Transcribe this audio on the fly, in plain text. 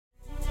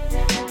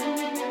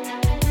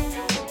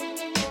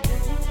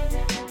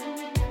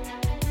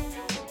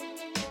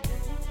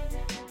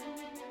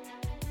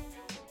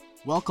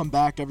Welcome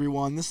back,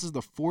 everyone. This is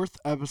the fourth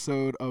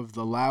episode of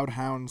the Loud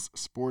Hounds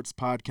Sports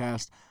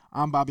Podcast.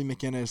 I'm Bobby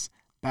McInnes,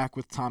 back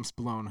with Tom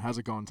Spallone. How's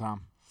it going,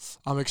 Tom?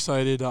 I'm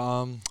excited.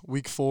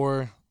 Week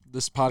 4,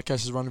 this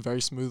podcast is running very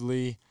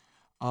smoothly.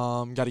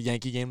 Got a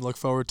Yankee game to look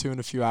forward to in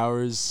a few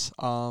hours.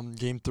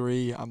 Game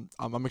 3,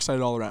 I'm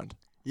excited all around.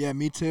 Yeah,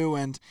 me too.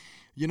 And,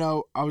 you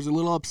know, I was a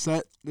little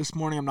upset this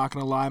morning. I'm not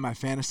going to lie. My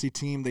fantasy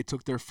team, they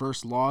took their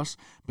first loss.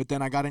 But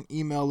then I got an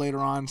email later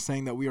on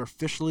saying that we are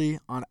officially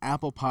on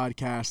Apple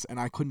Podcasts, and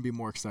I couldn't be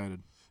more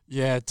excited.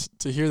 Yeah,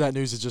 to hear that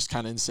news is just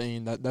kind of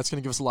insane. That's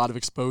going to give us a lot of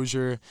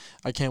exposure.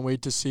 I can't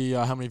wait to see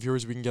how many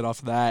viewers we can get off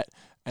of that.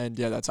 And,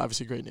 yeah, that's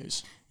obviously great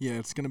news. Yeah,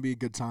 it's going to be a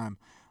good time.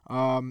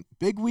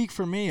 Big week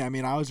for me. I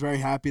mean, I was very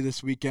happy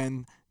this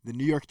weekend. The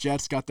New York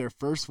Jets got their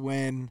first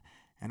win.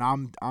 And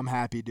I'm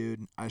happy,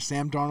 dude.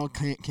 Sam Darnold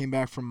came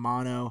back from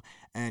mono,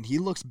 and he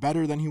looks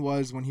better than he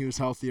was when he was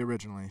healthy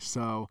originally.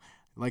 So,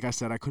 like I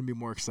said, I couldn't be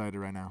more excited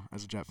right now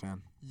as a Jet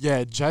fan.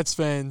 Yeah, Jets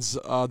fans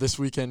this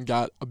weekend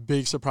got a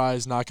big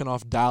surprise knocking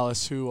off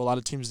Dallas, who a lot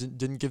of teams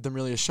didn't give them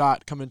really a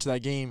shot coming into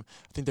that game.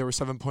 I think they were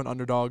 7-point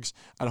underdogs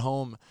at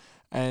home.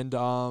 And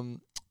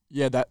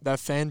yeah, that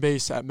fan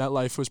base at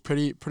MetLife was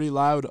pretty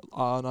loud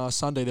on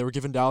Sunday. They were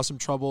giving Dallas some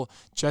trouble.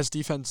 Jets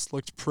defense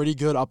looked pretty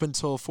good up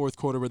until fourth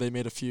quarter, where they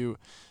made a few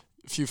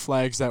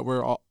flags that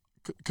were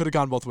could have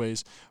gone both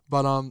ways.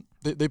 But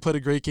they played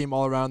a great game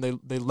all around.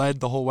 They led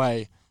the whole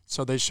way,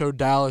 so they showed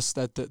Dallas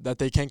that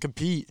they can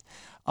compete.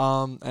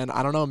 And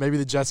I don't know, maybe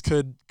the Jets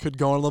could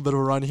go on a little bit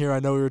of a run here. I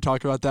know we were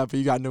talking about that, but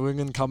you got New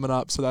England coming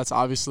up, so that's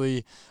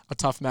obviously a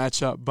tough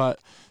matchup. But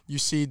you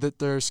see that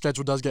their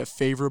schedule does get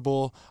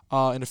favorable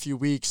in a few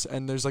weeks,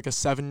 and there's like I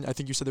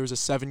think you said there was a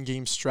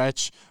 7-game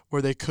stretch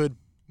where they could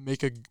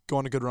go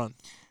on a good run.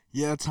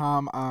 Yeah,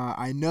 Tom,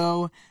 I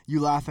know you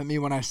laugh at me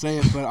when I say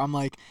it, but I'm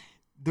like,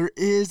 there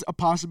is a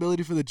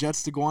possibility for the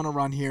Jets to go on a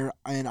run here,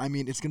 and I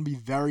mean, it's going to be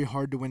very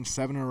hard to win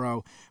 7 in a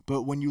row.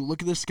 But when you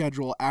look at the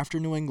schedule after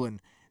New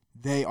England,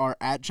 they are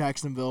at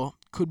Jacksonville.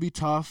 Could be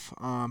tough,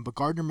 but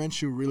Gardner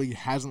Minshew really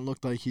hasn't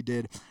looked like he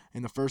did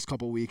in the first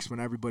couple weeks when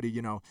everybody,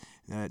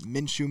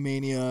 Minshew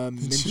Mania,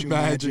 Minshew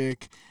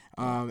Magic.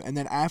 And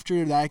then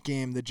after that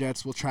game, the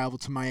Jets will travel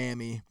to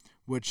Miami,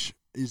 which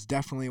is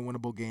definitely a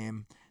winnable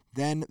game.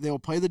 Then they'll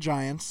play the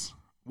Giants,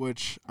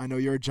 which I know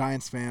you're a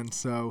Giants fan,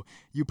 so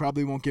you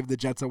probably won't give the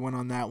Jets a win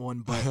on that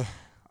one, but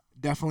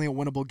definitely a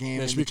winnable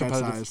game in the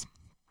Jets' eyes.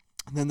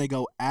 And then they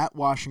go at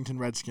Washington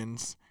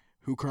Redskins,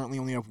 who currently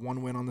only have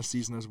 1 win on the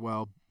season as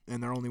well,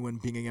 and their only win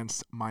being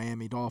against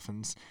Miami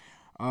Dolphins.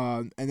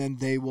 And then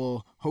they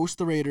will host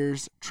the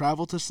Raiders,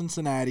 travel to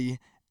Cincinnati,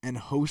 and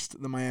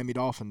host the Miami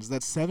Dolphins.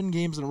 That's 7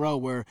 games in a row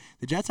where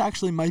the Jets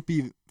actually might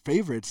be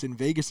favorites in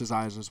Vegas'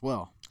 eyes as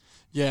well.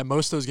 Yeah,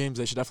 most of those games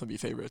they should definitely be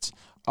favorites.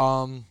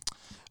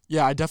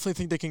 Yeah, I definitely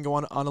think they can go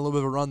on a little bit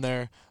of a run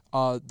there.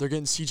 They're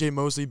getting C.J.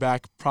 Mosley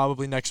back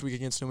probably next week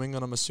against New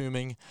England, I'm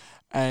assuming.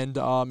 And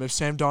if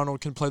Sam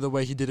Darnold can play the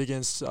way he did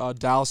against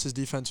Dallas'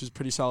 defense, who's a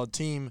pretty solid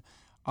team,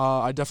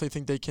 I definitely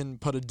think they can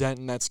put a dent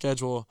in that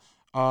schedule.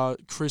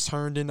 Chris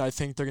Herndon, I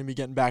think they're going to be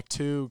getting back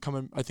too.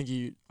 I think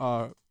he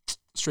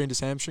strained his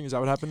hamstring. Is that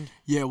what happened?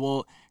 Yeah,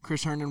 well,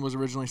 Chris Herndon was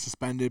originally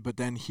suspended, but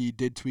then he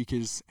did tweak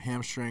his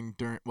hamstring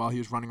while he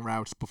was running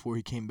routes before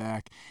he came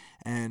back.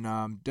 And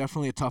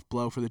definitely a tough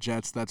blow for the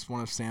Jets. That's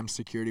one of Sam's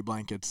security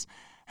blankets.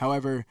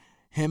 However,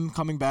 him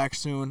coming back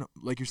soon,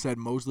 like you said,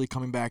 Mosley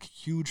coming back,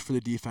 huge for the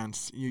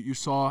defense. You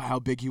saw how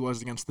big he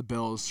was against the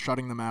Bills,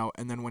 shutting them out.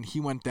 And then when he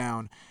went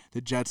down,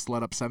 the Jets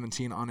let up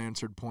 17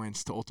 unanswered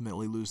points to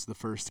ultimately lose the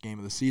first game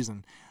of the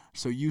season.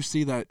 So you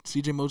see that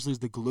C.J. Mosley is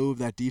the glue of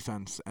that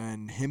defense,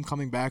 and him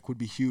coming back would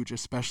be huge,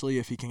 especially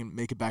if he can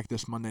make it back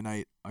this Monday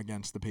night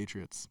against the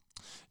Patriots.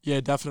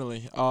 Yeah,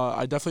 definitely.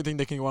 I definitely think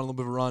they can go on a little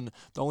bit of a run.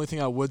 The only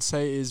thing I would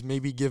say is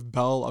maybe give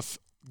Bell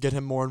get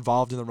him more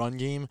involved in the run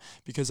game,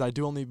 because I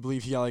do only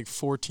believe he got like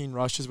 14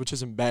 rushes, which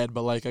isn't bad,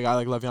 but like a guy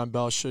like Le'Veon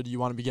Bell, you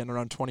want to be getting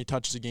around 20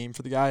 touches a game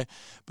for the guy.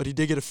 But he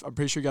did I'm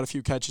pretty sure he got a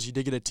few catches. He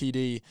did get a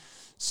TD.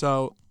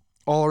 So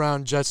all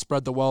around, Jets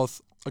spread the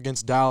wealth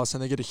against Dallas,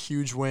 and they get a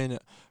huge win,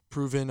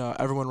 proving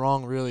everyone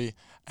wrong, really.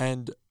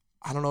 And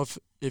I don't know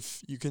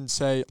if you can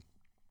say,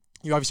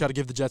 you obviously got to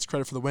give the Jets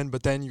credit for the win,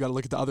 but then you got to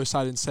look at the other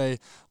side and say,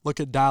 look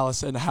at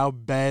Dallas and how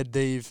bad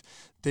they've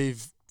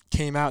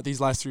came out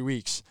these last 3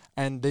 weeks.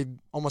 And they've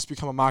almost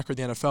become a mockery of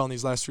the NFL in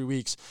these last 3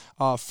 weeks.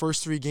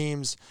 First 3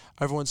 games,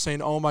 everyone's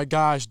saying, oh my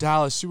gosh,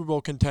 Dallas, Super Bowl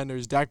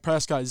contenders, Dak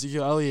Prescott,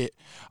 Ezekiel Elliott.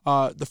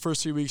 The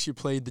first 3 weeks you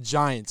played the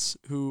Giants,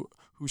 who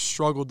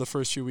struggled the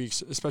first few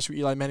weeks, especially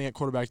Eli Manning at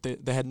quarterback.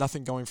 They had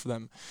nothing going for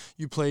them.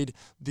 You played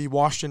the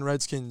Washington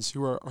Redskins,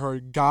 who are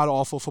a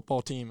god-awful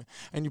football team.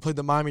 And you played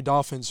the Miami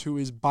Dolphins, who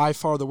is by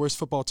far the worst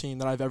football team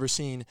that I've ever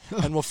seen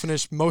and will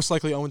finish most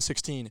likely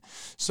 0-16.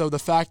 So the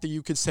fact that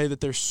you could say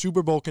that they're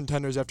Super Bowl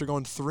contenders after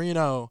going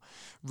 3-0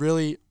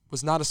 really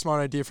was not a smart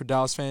idea for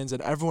Dallas fans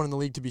and everyone in the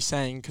league to be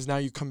saying, because now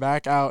you come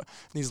back out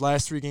in these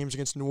last 3 games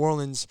against New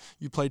Orleans,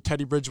 you played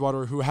Teddy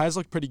Bridgewater, who has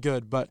looked pretty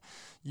good, but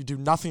you do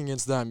nothing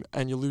against them,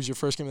 and you lose your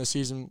first game of the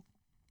season,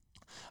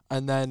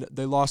 and then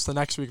they lost the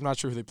next week. I'm not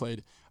sure who they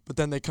played, but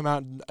then they come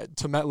out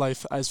to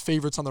MetLife as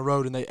favorites on the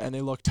road, and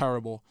they look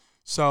terrible.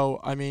 So,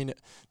 I mean,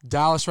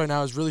 Dallas right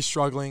now is really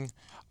struggling.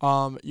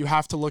 You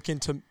have to look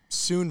into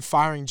soon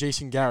firing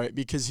Jason Garrett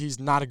because he's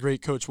not a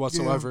great coach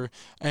whatsoever.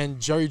 Yeah.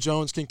 And Jerry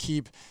Jones can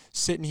keep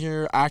sitting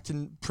here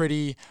acting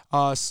pretty,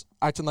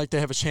 acting like they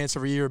have a chance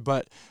every year.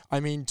 But,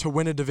 I mean, to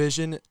win a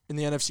division in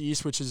the NFC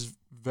East, which is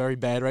very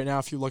bad right now,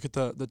 if you look at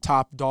the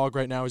top dog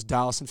right now is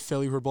Dallas and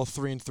Philly, who are both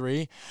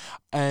 3-3.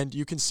 And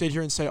you can sit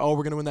here and say, oh,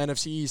 we're going to win the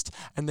NFC East,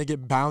 and they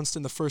get bounced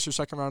in the first or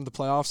second round of the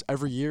playoffs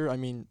every year. I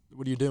mean,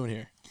 what are you doing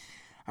here?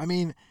 I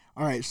mean,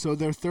 all right, so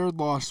their third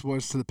loss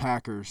was to the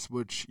Packers,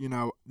 which,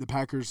 the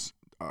Packers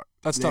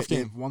that's a tough game.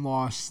 They have one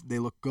loss. They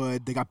look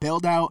good. They got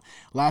bailed out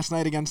last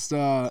night against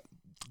the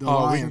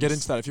Lions. We can get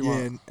into that if you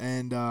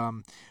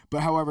want. But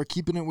however,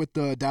 keeping it with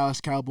the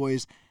Dallas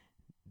Cowboys,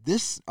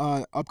 this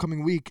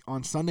upcoming week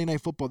on Sunday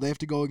Night Football, they have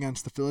to go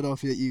against the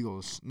Philadelphia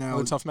Eagles. Now,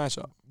 a tough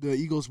matchup. The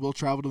Eagles will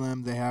travel to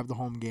them. They have the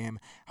home game.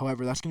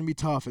 However, that's going to be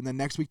tough. And then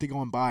next week they go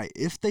on bye.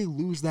 If they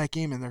lose that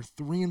game and they're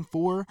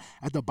 3-4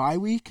 at the bye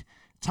week,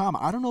 Tom,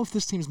 I don't know if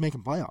this team's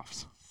making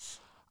playoffs.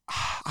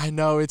 I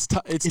know it's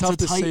tough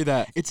to say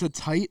that. It's a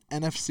tight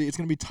NFC. It's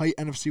going to be a tight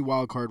NFC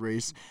wildcard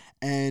race,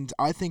 and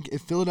I think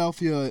if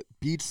Philadelphia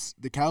beats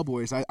the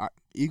Cowboys,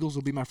 Eagles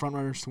will be my front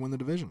runners to win the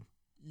division.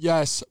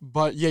 Yes,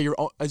 but yeah,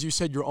 as you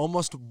said, you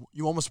almost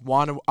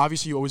want to.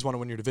 Obviously, you always want to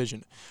win your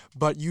division,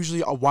 but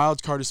usually a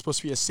wild card is supposed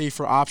to be a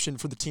safer option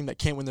for the team that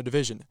can't win the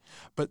division.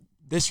 But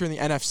this year in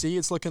the NFC,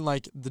 it's looking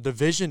like the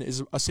division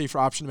is a safer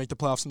option to make the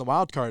playoffs in the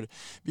wild card.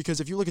 Because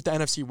if you look at the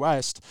NFC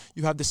West,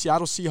 you have the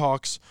Seattle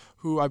Seahawks,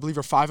 who I believe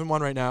are 5-1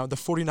 right now, the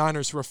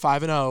 49ers, who are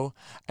 5-0,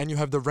 and you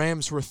have the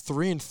Rams, who are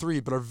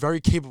 3-3, but are very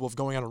capable of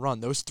going on a run.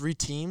 Those three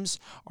teams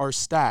are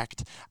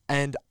stacked,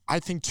 and I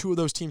think two of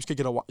those teams could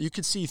get you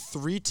could see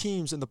three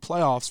teams in the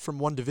playoffs from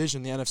one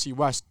division, the NFC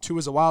West, two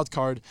as a wild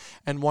card,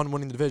 and one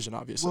winning the division,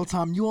 obviously. Well,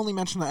 Tom, you only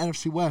mentioned the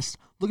NFC West.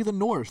 Look at the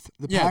North.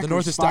 Packers, the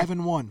North is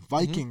 5-1.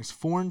 Vikings,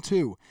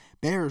 4-2.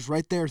 Bears,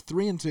 right there,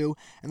 3-2.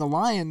 And the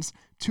Lions,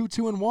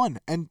 2-1.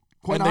 And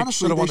quite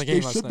honestly,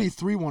 they should be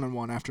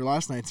 3-1 after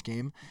last night's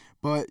game.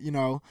 But,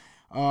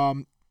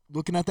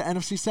 looking at the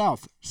NFC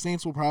South,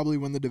 Saints will probably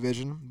win the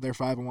division. They're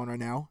 5-1 right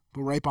now.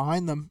 But right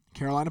behind them,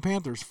 Carolina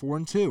Panthers,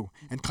 4-2.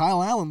 And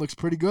Kyle Allen looks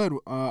pretty good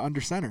under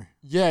center.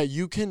 Yeah,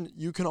 you can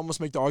almost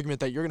make the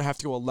argument that you're going to have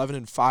to go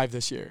 11-5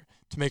 this year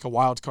to make a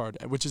wild card,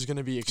 which is going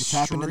to be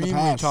extremely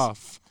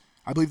tough.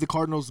 I believe the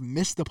Cardinals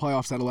missed the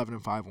playoffs at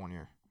 11-5 one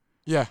year.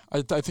 Yeah,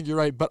 I think you're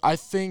right. But I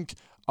think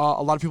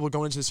a lot of people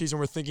going into the season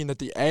were thinking that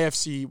the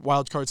AFC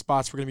wildcard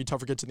spots were going to be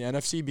tougher to get to the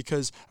NFC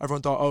because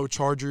everyone thought,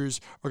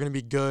 Chargers are going to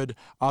be good.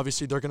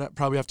 Obviously, they're going to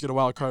probably have to get a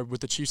wild card with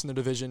the Chiefs in the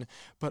division.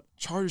 But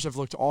Chargers have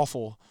looked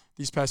awful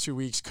these past few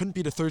weeks. Couldn't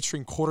beat a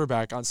third-string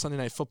quarterback on Sunday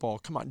Night Football.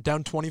 Come on,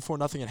 down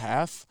 24-0 at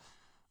half.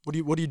 What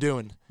are you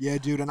doing? Yeah,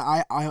 dude, and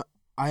I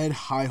had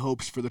high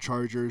hopes for the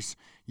Chargers.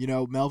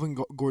 Melvin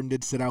Gordon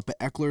did sit out, but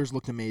Eckler's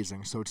looked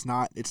amazing. So it's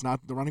not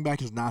the running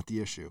back is not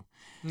the issue.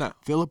 No.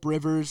 Phillip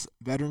Rivers,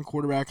 veteran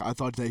quarterback, I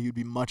thought that he would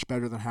be much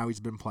better than how he's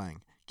been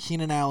playing.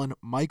 Keenan Allen,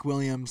 Mike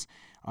Williams,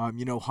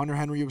 Hunter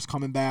Henry was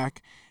coming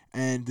back,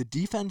 and the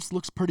defense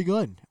looks pretty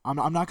good.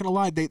 I'm not gonna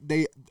lie,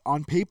 they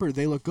on paper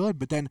they look good,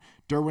 but then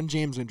Derwin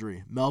James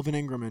injury, Melvin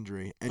Ingram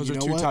injury, and those are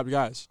two top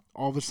guys.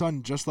 All of a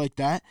sudden, just like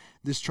that,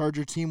 this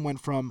Charger team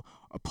went from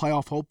a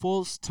playoff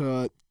hopefuls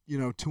to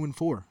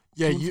 2-4.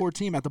 Yeah, 2-4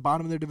 team at the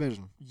bottom of their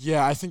division.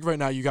 Yeah, I think right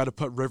now you got to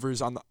put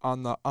Rivers on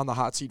the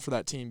hot seat for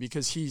that team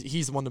because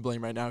he's the one to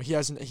blame right now.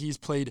 He's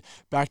played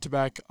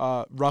back-to-back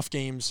rough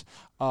games.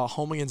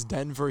 Home against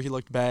Denver, he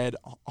looked bad.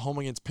 Home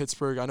against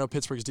Pittsburgh, I know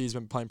Pittsburgh's D's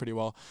been playing pretty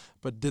well,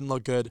 but didn't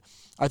look good.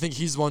 I think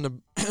he's the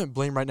one to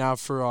blame right now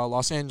for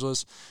Los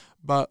Angeles.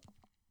 But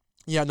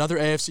yeah, another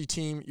AFC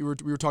team. We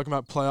were talking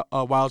about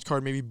wild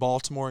card, maybe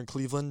Baltimore and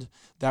Cleveland,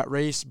 that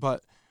race,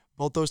 but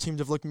both those teams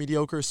have looked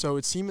mediocre, so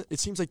it seems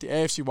like the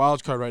AFC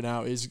wildcard right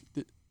now is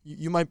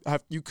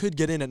you could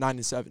get in at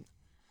 9-7.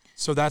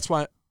 So that's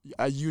why,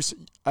 as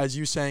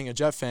you saying a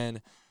Jet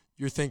fan,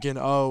 you're thinking,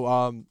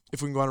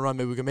 if we can go on a run,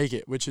 maybe we can make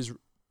it, which is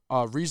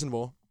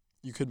reasonable.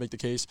 You could make the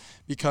case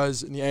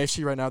because in the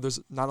AFC right now,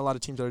 there's not a lot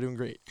of teams that are doing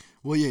great.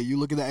 Well, yeah, you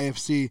look at the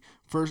AFC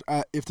first.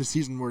 If the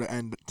season were to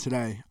end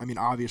today, I mean,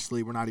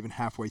 obviously we're not even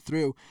halfway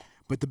through,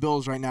 but the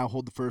Bills right now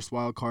hold the first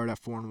wild card at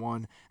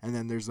 4-1, and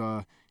then there's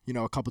a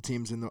couple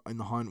teams in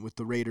the hunt with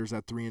the Raiders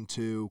at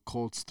 3-2,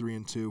 Colts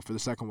 3-2 for the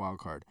second wild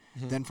card.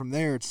 Mm-hmm. Then from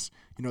there, it's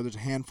there's a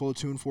handful of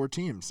 2-4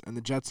 teams, and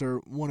the Jets are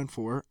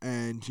 1-4,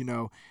 and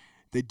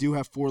they do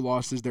have 4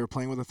 losses. They're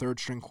playing with a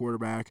third-string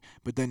quarterback,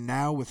 but then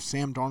now with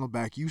Sam Darnold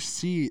back, you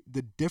see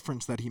the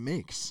difference that he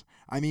makes.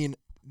 I mean,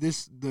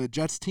 the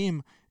Jets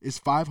team is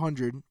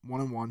 500,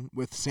 1-1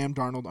 with Sam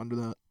Darnold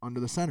under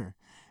the center,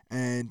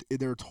 and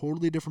they're a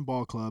totally different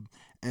ball club.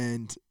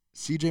 And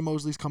C.J.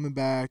 Mosley's coming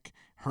back.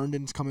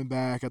 Herndon's coming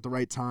back at the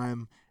right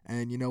time.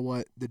 And you know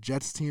what? The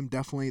Jets team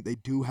they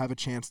do have a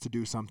chance to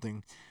do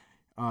something.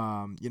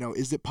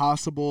 Is it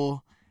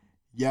possible?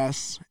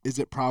 Yes. Is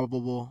it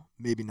probable?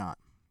 Maybe not.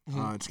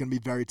 Mm-hmm. It's going to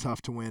be very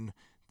tough to win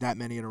that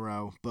many in a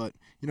row. But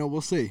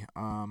we'll see.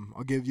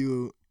 I'll give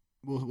you.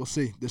 We'll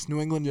see. This New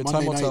England time will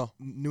Monday night. tell.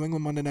 New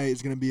England Monday night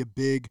is going to be a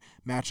big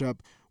matchup,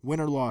 win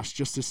or loss,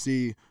 just to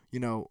see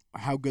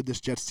how good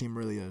this Jets team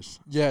really is.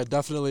 Yeah,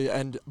 definitely.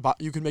 And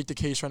you can make the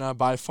case right now.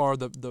 By far,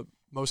 the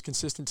most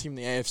consistent team in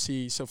the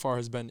AFC so far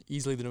has been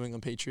easily the New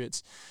England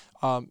Patriots.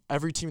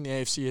 Every team in the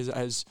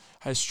AFC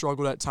has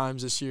struggled at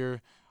times this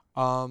year.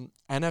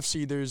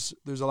 NFC,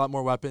 there's a lot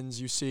more weapons.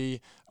 You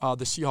see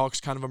the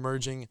Seahawks kind of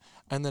emerging,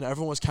 and then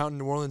everyone was counting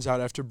New Orleans out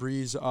after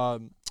Breeze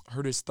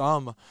hurt his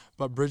thumb,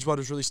 but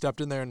Bridgewater's really stepped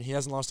in there, and he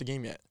hasn't lost a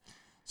game yet.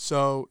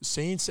 So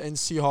Saints and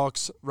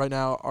Seahawks right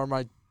now are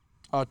my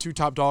two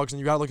top dogs, and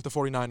you got to look at the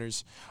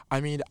 49ers.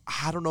 I mean,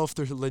 I don't know if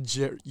they're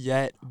legit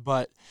yet,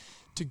 but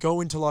to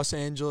go into Los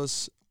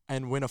Angeles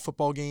and win a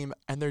football game,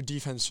 and their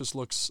defense just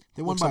looks amazing.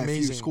 They won by a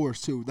few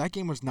scores, too. That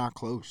game was not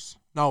close.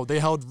 No, they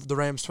held the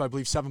Rams to, I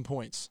believe, 7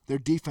 points. Their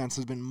defense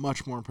has been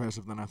much more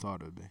impressive than I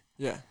thought it would be.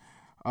 Yeah.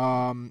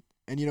 And,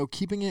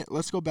 keeping it,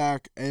 let's go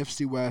back,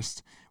 AFC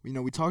West.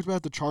 We talked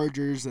about the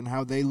Chargers and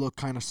how they look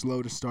kind of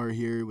slow to start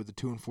here with the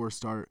 2-4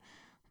 start.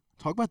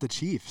 Talk about the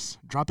Chiefs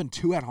dropping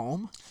 2 at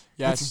home.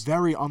 Yes. That's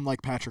very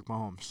unlike Patrick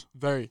Mahomes.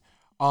 Very.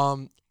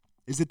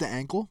 Is it the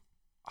ankle?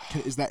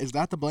 Is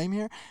that the blame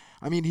here?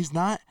 I mean, he's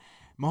not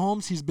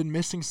Mahomes. He's been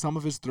missing some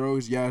of his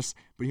throws, yes,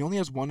 but he only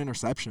has 1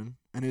 interception,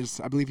 and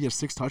I believe he has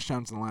 6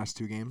 touchdowns in the last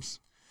 2 games.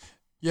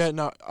 Yeah,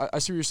 no, I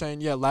see what you're saying.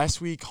 Yeah,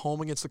 last week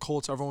home against the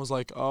Colts, everyone was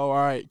like, "Oh, all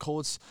right,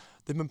 Colts.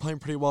 They've been playing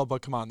pretty well,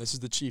 but come on, this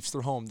is the Chiefs.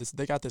 They're home.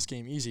 They got this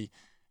game easy."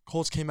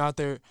 Colts came out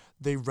there,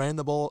 they ran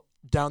the ball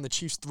down the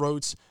Chiefs'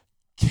 throats,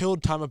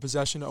 killed time of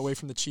possession away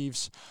from the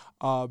Chiefs.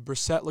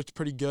 Brissett looked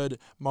pretty good.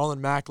 Marlon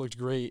Mack looked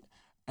great.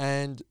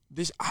 And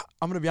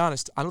I'm going to be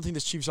honest, I don't think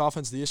this Chiefs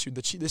offense is the issue.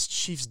 This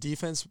Chiefs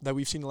defense that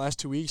we've seen the last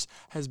 2 weeks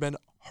has been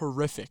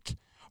horrific.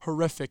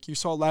 Horrific. You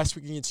saw last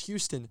week against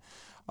Houston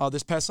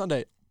this past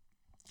Sunday.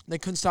 They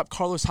couldn't stop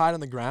Carlos Hyde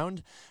on the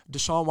ground.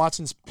 Deshaun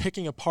Watson's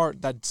picking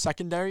apart that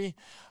secondary.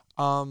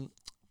 I'm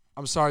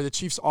sorry, the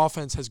Chiefs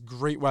offense has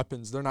great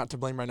weapons. They're not to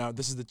blame right now.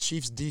 This is the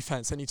Chiefs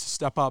defense that needs to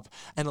step up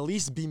and at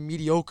least be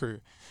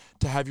mediocre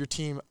to have your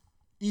team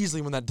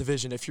easily win that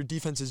division. If your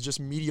defense is just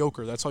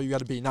mediocre, that's all you got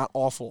to be, not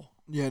awful.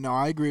 Yeah, no,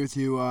 I agree with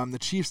you. The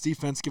Chiefs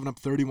defense giving up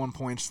 31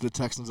 points to the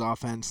Texans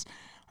offense.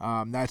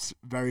 That's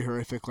very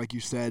horrific, like you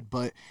said.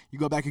 But you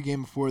go back a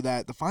game before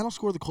that. The final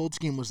score of the Colts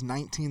game was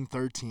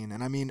 19-13.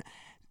 And, I mean,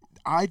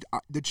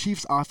 the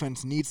Chiefs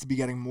offense needs to be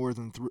getting more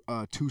than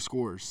 2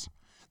 scores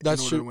in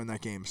order to win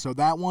that game. So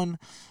that one,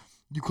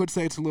 you could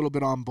say it's a little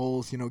bit on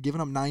both,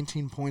 giving up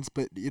 19 points.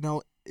 But,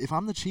 if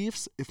I'm the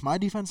Chiefs, if my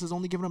defense is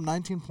only giving up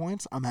 19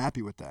 points, I'm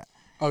happy with that.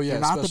 Oh, yeah,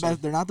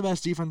 They're not the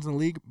best defense in the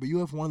league, but you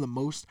have one of the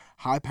most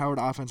high-powered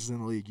offenses in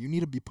the league. You need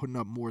to be putting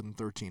up more than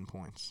 13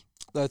 points.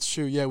 That's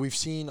true. Yeah, we've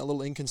seen a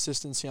little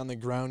inconsistency on the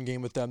ground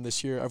game with them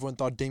this year. Everyone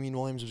thought Damian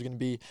Williams was going to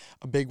be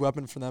a big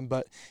weapon for them,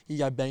 but he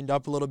got banged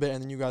up a little bit,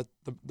 and then you got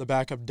the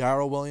backup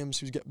Darrell Williams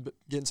who's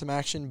getting some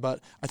action.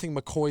 But I think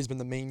McCoy's been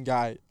the main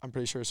guy, I'm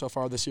pretty sure, so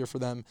far this year for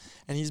them,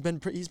 and he's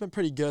been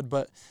pretty good,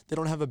 but they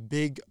don't have a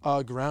big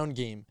ground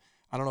game.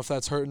 I don't know if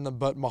that's hurting them,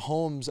 but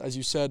Mahomes, as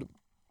you said,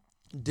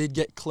 did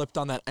get clipped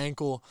on that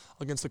ankle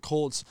against the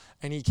Colts,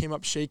 and he came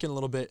up shaking a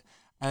little bit.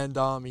 And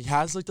he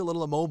has looked a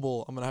little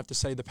immobile, I'm going to have to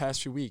say, the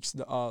past few weeks.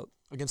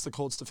 Against the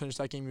Colts to finish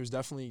that game, he was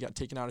definitely got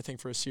taken out, I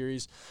think, for a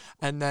series.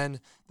 And then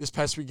this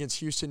past week against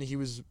Houston, he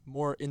was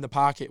more in the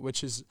pocket,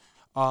 which is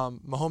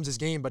Mahomes'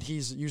 game, but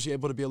he's usually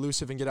able to be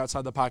elusive and get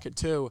outside the pocket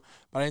too.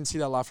 But I didn't see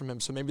that a lot from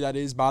him, so maybe that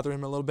is bothering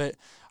him a little bit.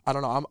 I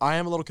don't know. I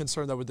am a little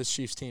concerned, though, with this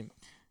Chiefs team.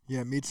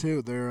 Yeah, me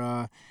too.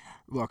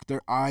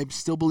 I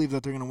still believe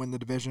that they're going to win the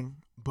division,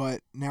 but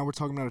now we're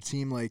talking about a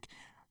team like,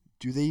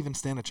 do they even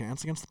stand a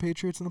chance against the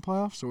Patriots in the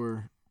playoffs?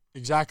 Or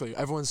Exactly.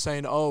 Everyone's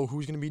saying, oh,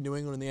 who's going to beat New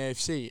England in the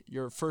AFC?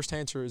 Your first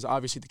answer is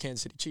obviously the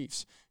Kansas City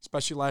Chiefs,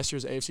 especially last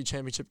year's AFC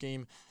Championship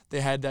game.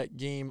 They had that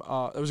game.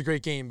 It was a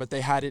great game, but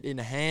they had it in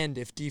hand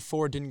if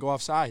D4 didn't go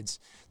off sides.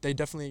 They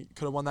definitely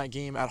could have won that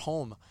game at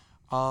home.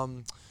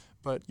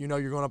 But,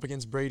 you're going up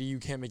against Brady. You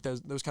can't make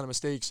those kind of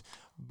mistakes.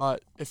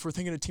 But if we're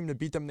thinking of a team to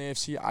beat them in the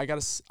AFC, I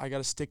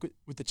gotta stick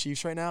with the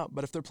Chiefs right now.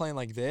 But if they're playing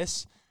like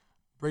this,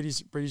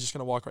 Brady's just going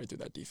to walk right through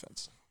that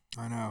defense.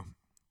 I know.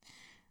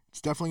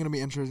 It's definitely going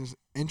to be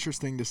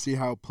interesting to see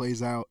how it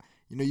plays out.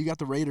 You got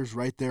the Raiders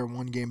right there,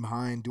 1 game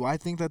behind. Do I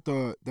think that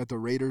the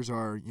Raiders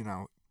are,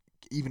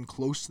 even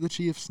close to the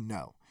Chiefs?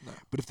 No.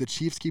 But if the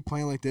Chiefs keep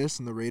playing like this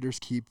and the Raiders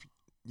keep,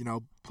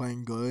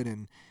 playing good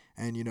and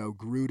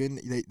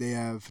Gruden, they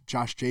have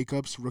Josh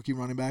Jacobs, rookie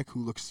running back,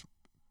 who looks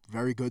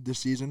very good this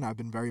season. I've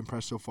been very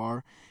impressed so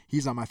far.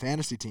 He's on my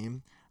fantasy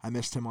team. I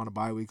missed him on a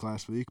bye week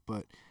last week,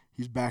 but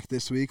he's back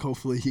this week.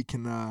 Hopefully he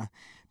can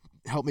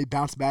help me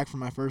bounce back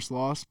from my first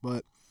loss.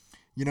 But,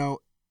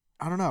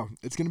 I don't know.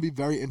 It's going to be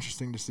very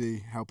interesting to see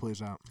how it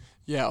plays out.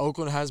 Yeah,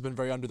 Oakland has been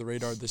very under the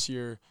radar this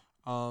year.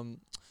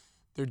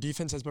 Their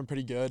defense has been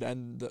pretty good,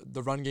 and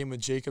the run game with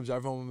Jacobs,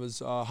 everyone was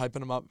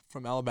hyping him up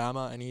from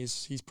Alabama, and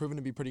he's proven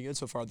to be pretty good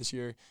so far this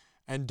year.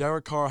 And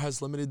Derek Carr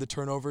has limited the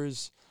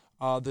turnovers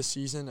this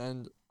season,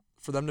 and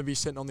for them to be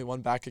sitting only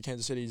one back at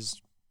Kansas City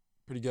is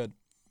pretty good.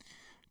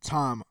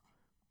 Tom,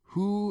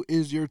 who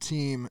is your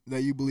team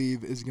that you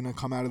believe is going to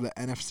come out of the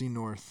NFC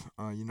North?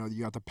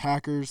 You got the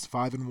Packers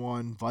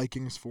 5-1,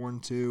 Vikings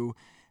 4-2,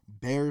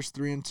 Bears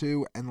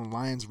 3-2, and the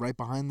Lions right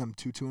behind them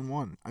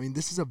 2-1. I mean,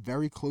 this is a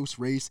very close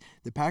race.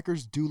 The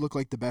Packers do look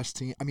like the best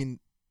team. I mean,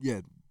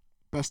 yeah,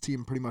 best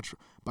team pretty much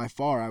by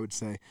far, I would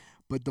say.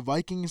 But the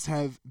Vikings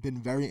have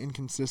been very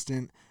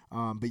inconsistent,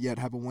 but yet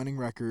have a winning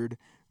record.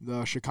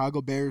 The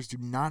Chicago Bears do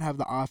not have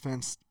the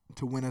offense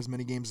to win as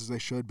many games as they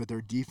should, but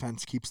their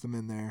defense keeps them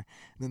in there.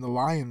 And then the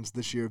Lions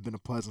this year have been a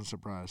pleasant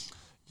surprise.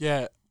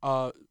 Yeah,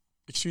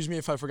 excuse me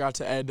if I forgot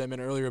to add them in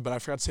earlier, but I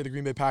forgot to say the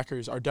Green Bay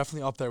Packers are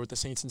definitely up there with the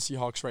Saints and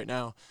Seahawks right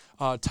now,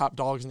 top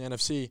dogs in the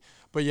NFC.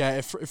 But yeah,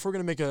 if we're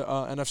going to make a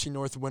NFC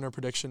North winner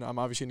prediction, I'm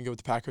obviously going to go with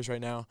the Packers right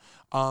now.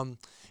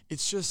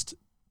 It's just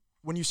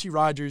when you see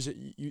Rodgers,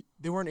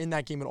 they weren't in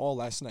that game at all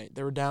last night.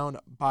 They were down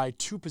by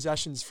 2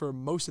 possessions for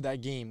most of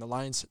that game. The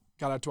Lions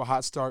got out to a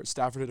hot start.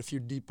 Stafford hit a few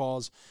deep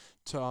balls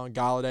to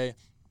Galladay.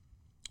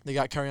 They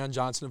got Kerryon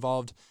Johnson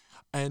involved.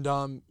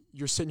 And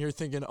you're sitting here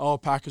thinking, oh,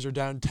 Packers are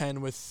down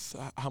 10 with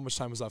how much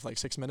time was left? Like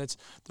 6 minutes?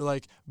 They're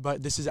like,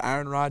 but this is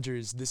Aaron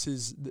Rodgers. This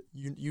is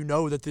you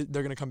know that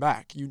they're going to come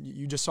back.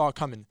 You just saw it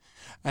coming.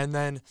 And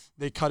then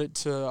they cut it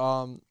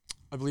to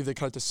I believe they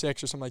cut it to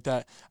 6 or something like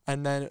that.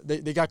 And then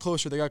they got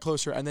closer.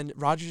 And then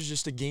Rodgers is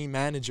just a game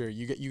manager.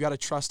 You got to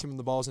trust him when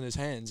the ball's in his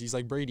hands. He's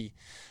like Brady.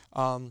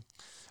 I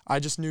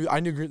knew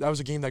that was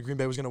a game that Green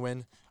Bay was going to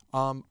win.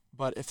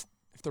 But if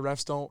the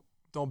refs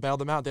don't bail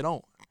them out, they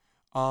don't.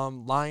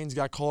 Lions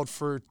got called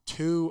for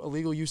 2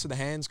 illegal use of the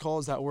hands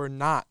calls that were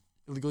not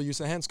illegal use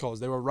of the hands calls.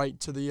 They were right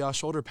to the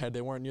shoulder pad.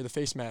 They weren't near the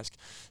face mask.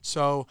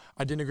 So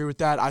I didn't agree with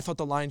that. I thought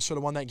the Lions should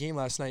have won that game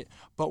last night.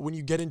 But when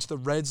you get into the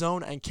red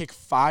zone and kick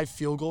 5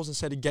 field goals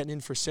instead of getting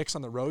in for 6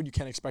 on the road, you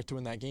can't expect to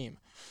win that game.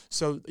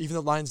 So even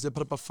the Lions did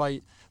put up a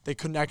fight. They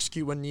couldn't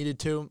execute when needed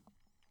to.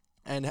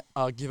 And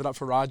give it up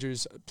for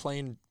Rodgers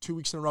playing 2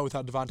 weeks in a row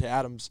without Devontae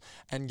Adams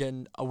and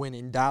getting a win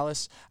in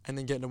Dallas and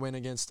then getting a win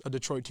against a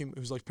Detroit team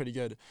who's looked pretty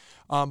good.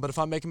 But if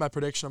I'm making my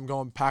prediction, I'm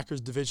going Packers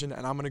division,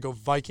 and I'm going to go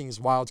Vikings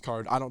wild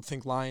card. I don't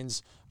think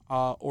Lions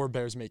or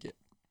Bears make it.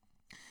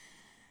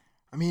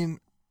 I mean,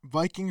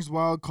 Vikings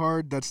wild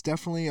card, that's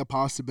definitely a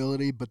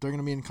possibility, but they're going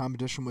to be in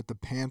competition with the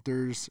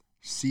Panthers,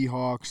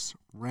 Seahawks,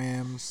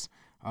 Rams,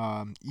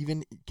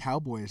 even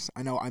Cowboys.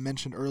 I know I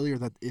mentioned earlier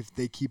that if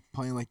they keep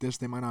playing like this,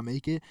 they might not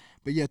make it,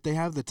 but yet they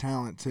have the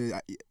talent to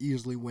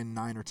easily win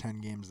 9 or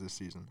 10 games this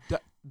season.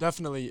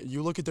 Definitely.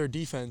 You look at their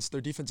defense. Their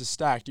defense is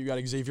stacked. You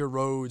got Xavier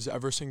Rhodes,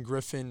 Everson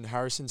Griffin,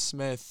 Harrison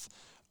Smith,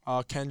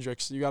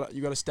 Kendricks. You got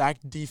a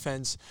stacked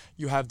defense.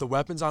 You have the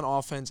weapons on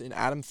offense in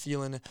Adam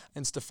Thielen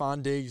and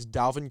Stephon Diggs,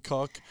 Dalvin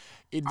Cook.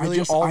 It really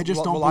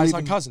relies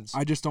on Cousins.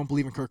 I just don't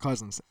believe in Kirk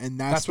Cousins, and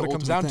that's what it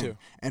comes down to.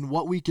 And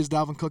what week is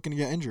Dalvin Cook going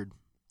to get injured?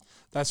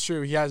 That's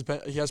true. He has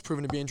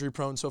proven to be injury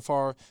prone so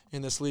far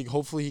in this league.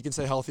 Hopefully he can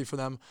stay healthy for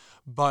them.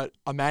 But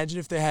imagine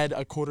if they had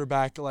a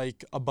quarterback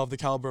like above the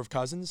caliber of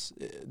Cousins,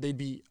 they'd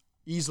be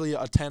easily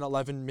a 10,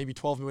 11, maybe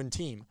 12-win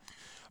team.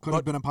 Could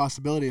have been a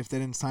possibility if they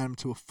didn't sign him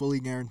to a fully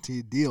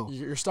guaranteed deal.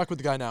 You're stuck with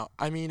the guy now.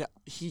 I mean,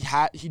 he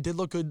did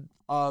look good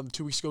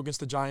 2 weeks ago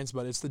against the Giants,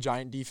 but it's the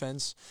Giant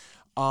defense.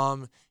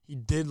 He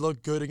did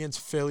look good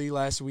against Philly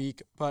last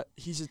week, but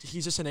he's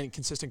just an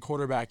inconsistent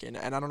quarterback, and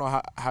I don't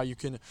know how you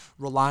can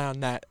rely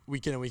on that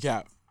week in and week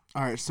out.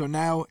 All right, so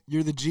now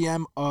you're the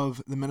GM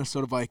of the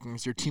Minnesota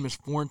Vikings. Your team is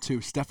 4-2.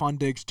 Stephon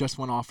Diggs just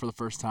went off for the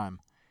first time.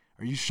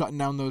 Are you shutting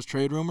down those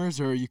trade rumors,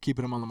 or are you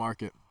keeping him on the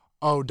market?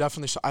 Oh,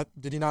 definitely.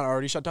 Did he not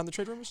already shut down the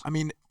trade rumors? I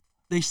mean,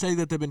 they say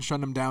that they've been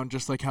shutting him down,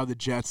 just like how the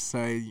Jets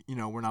say,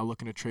 we're not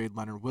looking to trade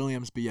Leonard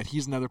Williams, but yet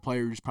he's another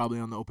player who's probably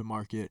on the open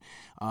market.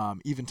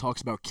 Even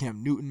talks about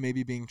Cam Newton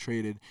maybe being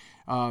traded.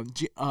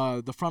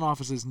 The front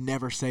offices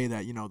never say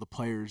that, the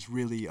player's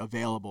really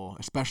available,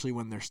 especially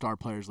when they're star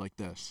players like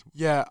this.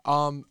 Yeah,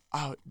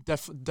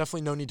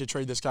 definitely no need to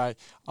trade this guy.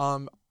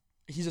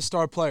 He's a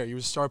star player. He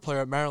was a star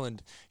player at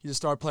Maryland. He's a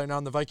star player now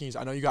in the Vikings.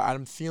 I know you got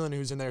Adam Thielen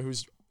who's in there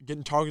who's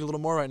getting targeted a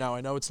little more right now.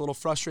 I know it's a little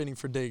frustrating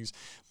for Diggs,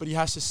 but he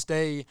has to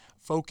stay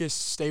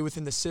focused, stay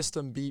within the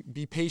system,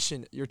 be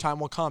patient. Your time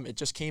will come. It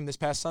just came this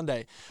past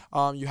Sunday.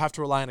 You have to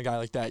rely on a guy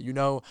like that.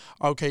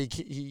 Okay,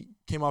 he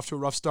came off to a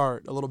rough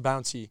start, a little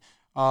bouncy.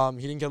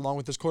 He didn't get along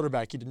with his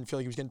quarterback. He didn't feel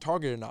like he was getting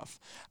targeted enough.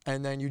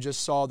 And then you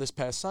just saw this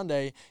past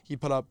Sunday, he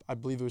put up, I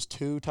believe it was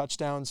 2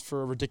 touchdowns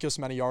for a ridiculous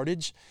amount of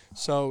yardage.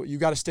 So you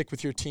got to stick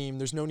with your team.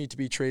 There's no need to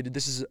be traded.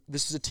 This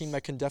is a team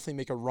that can definitely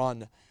make a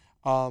run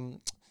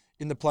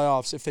in the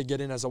playoffs if they get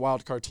in as a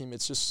wild card team.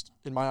 It's just,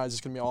 in my eyes,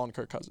 it's going to be all on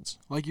Kirk Cousins.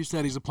 Like you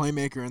said, he's a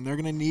playmaker, and they're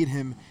going to need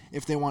him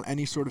if they want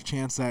any sort of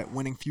chance at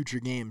winning future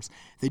games.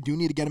 They do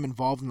need to get him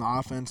involved in the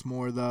offense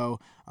more,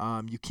 though.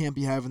 You can't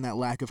be having that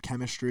lack of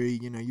chemistry.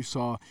 You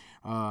saw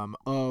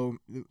in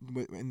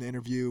the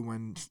interview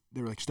when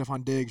they were like,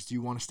 Stephon Diggs, do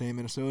you want to stay in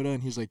Minnesota?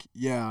 And he's like,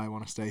 yeah, I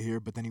want to stay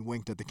here. But then he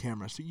winked at the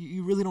camera. So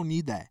you really don't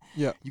need that.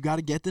 Yeah. You got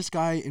to get this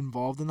guy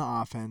involved in the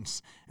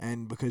offense,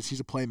 and because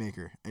he's a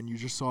playmaker, and you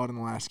just saw it in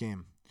the last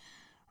game.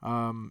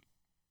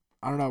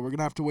 I don't know. We're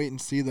gonna have to wait and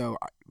see though.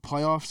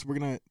 Playoffs. We're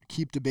gonna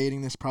keep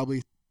debating this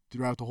probably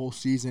throughout the whole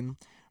season,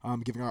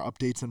 giving our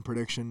updates and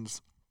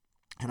predictions.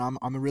 And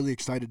I'm really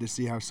excited to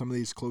see how some of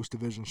these close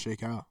divisions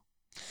shake out.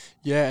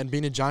 Yeah, and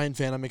being a Giant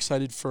fan, I'm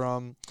excited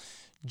for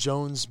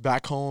Jones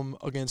back home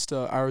against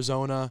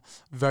Arizona.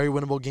 Very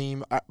winnable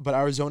game, but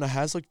Arizona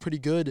has looked pretty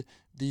good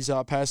these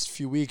past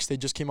few weeks. They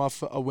just came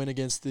off a win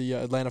against the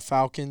Atlanta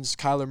Falcons.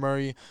 Kyler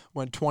Murray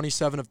went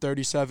 27 of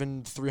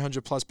 37,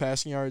 300-plus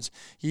passing yards.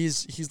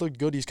 He's looked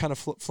good. He's kind of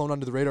flown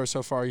under the radar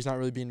so far. He's not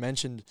really being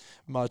mentioned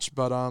much,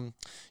 but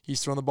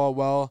he's thrown the ball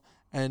well.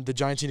 And the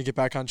Giants need to get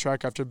back on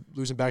track after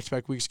losing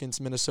back-to-back weeks against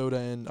Minnesota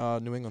and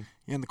New England.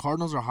 Yeah, and the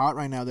Cardinals are hot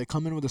right now. They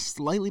come in with a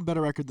slightly better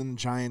record than the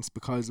Giants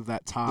because of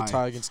that tie. The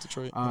tie against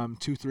Detroit.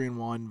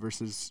 2-3-1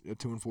 versus a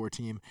 2-4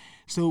 team.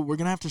 So we're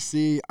gonna have to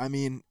see. I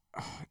mean,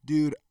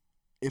 dude,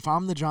 if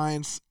I'm the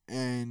Giants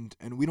and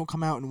we don't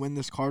come out and win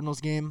this Cardinals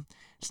game,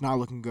 it's not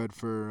looking good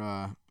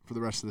for the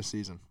rest of the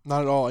season.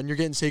 Not at all. And you're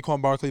getting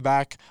Saquon Barkley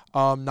back.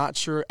 Not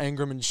sure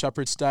Engram and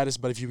Shepard's status,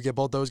 but if you get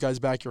both those guys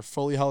back, you're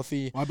fully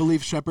healthy. Well, I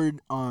believe Shepard,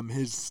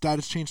 his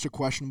status changed to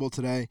questionable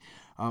today.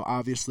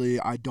 Obviously,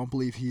 I don't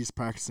believe he's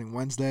practicing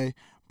Wednesday,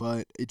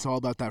 but it's all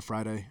about that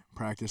Friday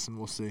practice, and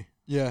we'll see.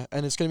 Yeah,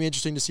 and it's going to be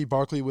interesting to see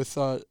Barkley with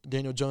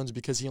Daniel Jones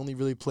because he only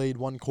really played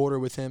one quarter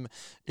with him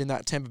in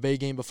that Tampa Bay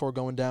game before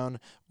going down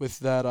with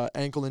that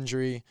ankle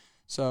injury.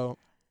 So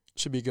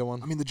should be a good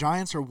one. I mean, the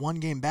Giants are one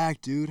game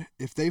back, dude.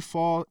 If they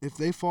fall to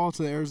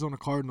the Arizona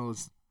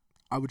Cardinals,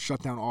 I would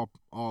shut down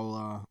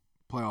all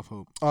playoff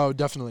hope. Oh,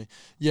 definitely.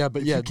 Yeah,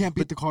 but if you can't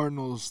beat the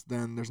Cardinals,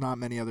 then there's not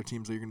many other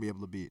teams that you're gonna be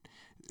able to beat.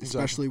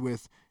 Especially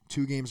with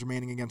 2 games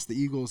remaining against the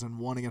Eagles and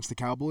 1 against the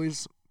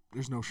Cowboys,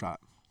 there's no shot.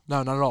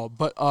 No, not at all.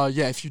 But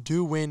yeah, if you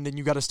do win, then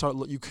you got to start.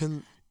 You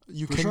can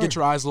sure. get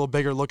your eyes a little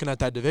bigger looking at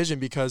that division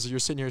because you're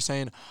sitting here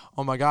saying,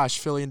 "Oh my gosh,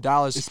 Philly and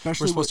Dallas, we're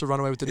supposed to run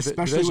away with the division."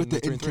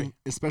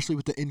 Especially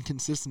with the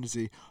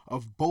inconsistency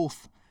of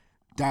both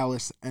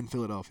Dallas and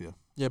Philadelphia.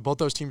 Yeah, both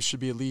those teams should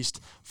be at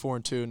least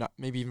 4-2, not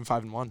maybe even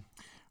 5-1.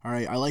 All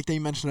right, I like that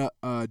you mentioned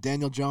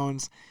Daniel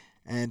Jones,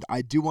 and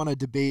I do want to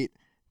debate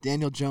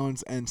Daniel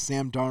Jones and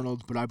Sam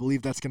Darnold, but I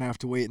believe that's gonna have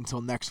to wait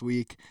until next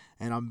week.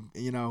 And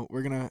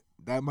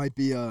that might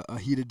be a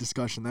heated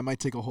discussion. That might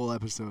take a whole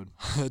episode.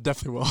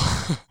 Definitely will.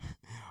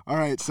 All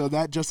right, so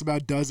that just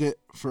about does it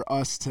for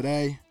us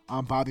today.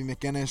 I'm Bobby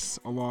McGinnis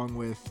along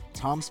with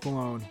Tom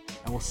Spallone,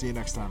 and we'll see you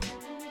next time.